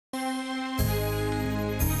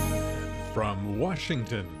From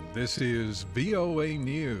Washington, this is VOA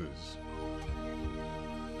News.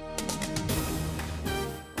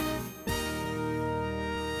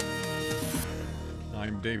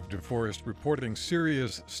 I'm Dave DeForest reporting.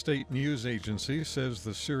 Syria's state news agency says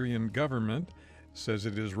the Syrian government says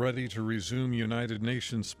it is ready to resume United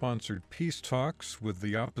Nations-sponsored peace talks with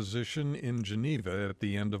the opposition in Geneva at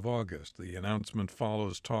the end of August. The announcement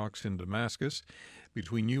follows talks in Damascus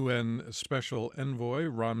between UN Special Envoy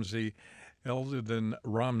Ezzeldin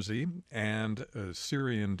Ramzy and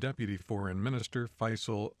Syrian Deputy Foreign Minister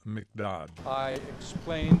Fayssal Mikdad. I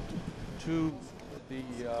explained to the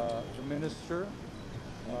minister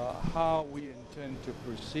how we intend to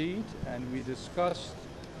proceed, and we discussed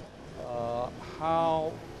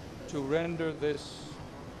how to render this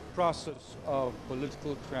process of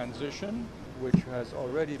political transition, which has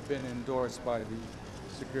already been endorsed by the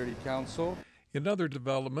Security Council. In other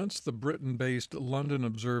developments, the Britain-based London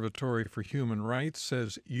Observatory for Human Rights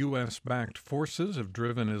says U.S.-backed forces have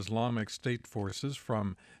driven Islamic State forces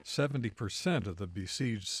from 70% of the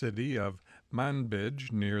besieged city of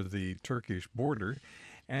Manbij near the Turkish border,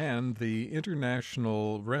 and the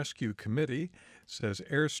International Rescue Committee says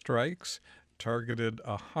airstrikes targeted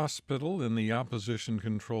a hospital in the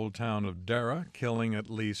opposition-controlled town of Dara'a, killing at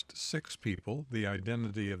least 6 people. The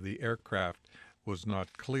identity of the aircraft was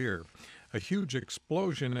not clear. A huge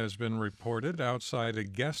explosion has been reported outside a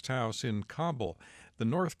guest house in Kabul. The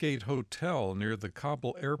Northgate Hotel near the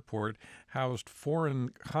Kabul airport housed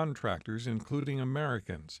foreign contractors, including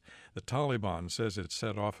Americans. The Taliban says it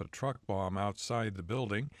set off a truck bomb outside the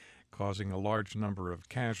building, causing a large number of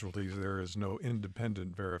casualties. There is no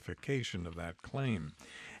independent verification of that claim.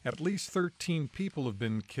 At least 13 people have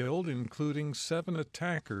been killed, including 7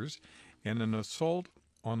 attackers, in an assault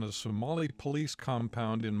on a Somali police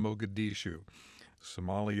compound in Mogadishu.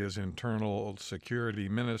 Somalia's internal security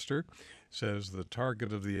minister says the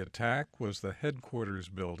target of the attack was the headquarters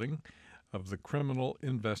building of the Criminal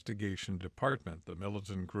Investigation Department. The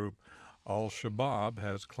militant group Al-Shabaab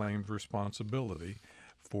has claimed responsibility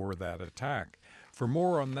for that attack. For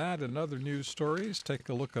more on that and other news stories, take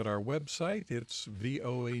a look at our website. It's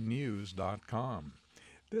voanews.com.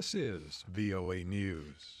 This is VOA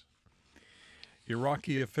News.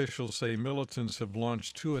 Iraqi officials say militants have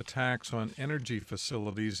launched 2 attacks on energy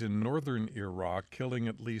facilities in northern Iraq, killing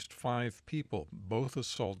at least 5 people. Both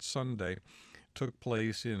assaults Sunday took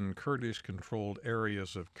place in Kurdish-controlled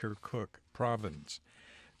areas of Kirkuk province.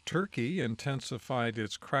 Turkey intensified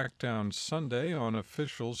its crackdown Sunday on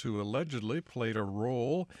officials who allegedly played a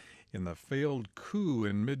role in the failed coup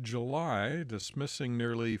in mid-July, dismissing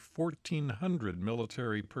nearly 1,400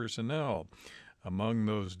 military personnel. Among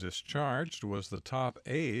those discharged was the top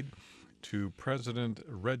aide to President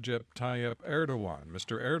Recep Tayyip Erdogan.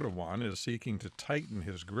 Mr. Erdogan is seeking to tighten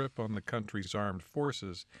his grip on the country's armed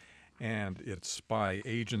forces and its spy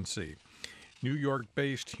agency. New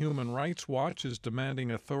York-based Human Rights Watch is demanding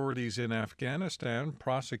authorities in Afghanistan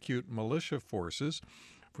prosecute militia forces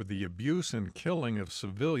for the abuse and killing of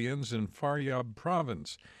civilians in Faryab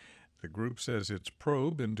province. The group says its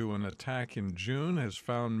probe into an attack in June has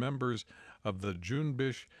found members of the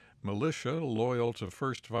Junbish militia loyal to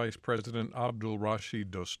First Vice President Abdul Rashid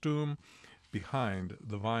Dostum behind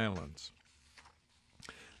the violence.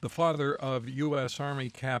 The father of U.S. Army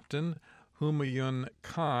Captain Humayun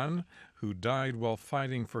Khan, who died while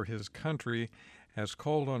fighting for his country, has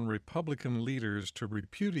called on Republican leaders to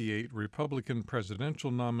repudiate Republican presidential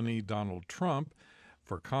nominee Donald Trump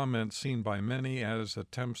for comments seen by many as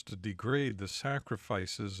attempts to degrade the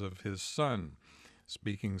sacrifices of his son.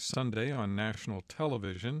 Speaking Sunday on national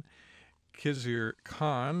television, Khizr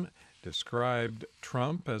Khan described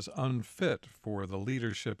Trump as unfit for the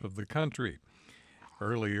leadership of the country.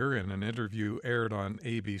 Earlier, in an interview aired on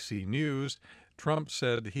ABC News, Trump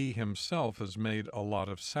said he himself has made a lot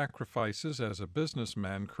of sacrifices as a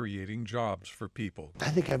businessman creating jobs for people. I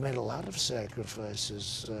think I've made a lot of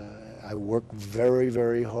sacrifices. I work very,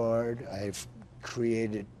 very hard. I've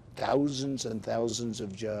created thousands and thousands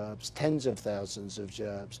of jobs, tens of thousands of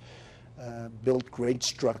jobs, built great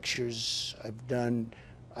structures.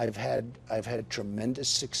 I've had tremendous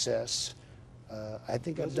success. I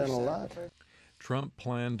think I've done a lot. Trump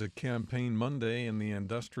planned to campaign Monday in the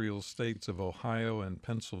industrial states of Ohio and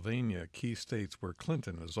Pennsylvania, key states where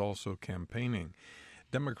Clinton is also campaigning.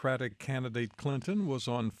 Democratic candidate Clinton was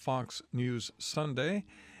on Fox News Sunday,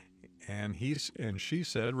 and she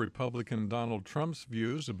said Republican Donald Trump's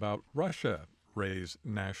views about Russia raise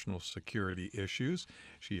national security issues.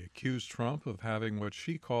 She accused Trump of having what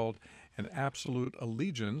she called an absolute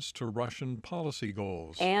allegiance to Russian policy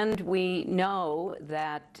goals. And we know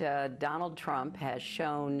that Donald Trump has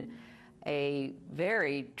shown a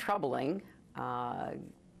very troubling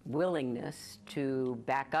willingness to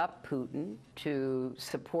back up Putin, to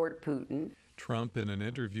support Putin. Trump, in an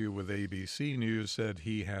interview with ABC News, said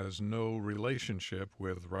he has no relationship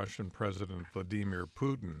with Russian President Vladimir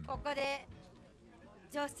Putin.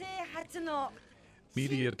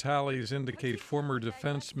 Media tallies indicate former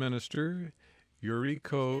Defense Minister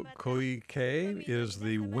Yuriko Koike is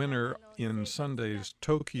the winner in Sunday's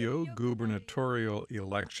Tokyo gubernatorial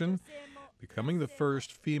election, becoming the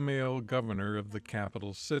first female governor of the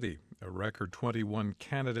capital city. A record 21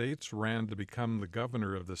 candidates ran to become the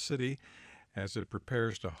governor of the city. As it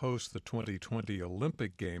prepares to host the 2020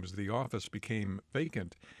 Olympic Games, the office became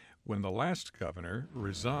vacant when the last governor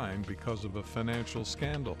resigned because of a financial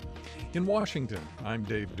scandal. In Washington, I'm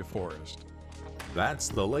Dave DeForest. That's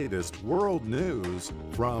the latest world news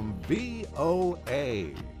from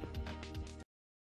VOA.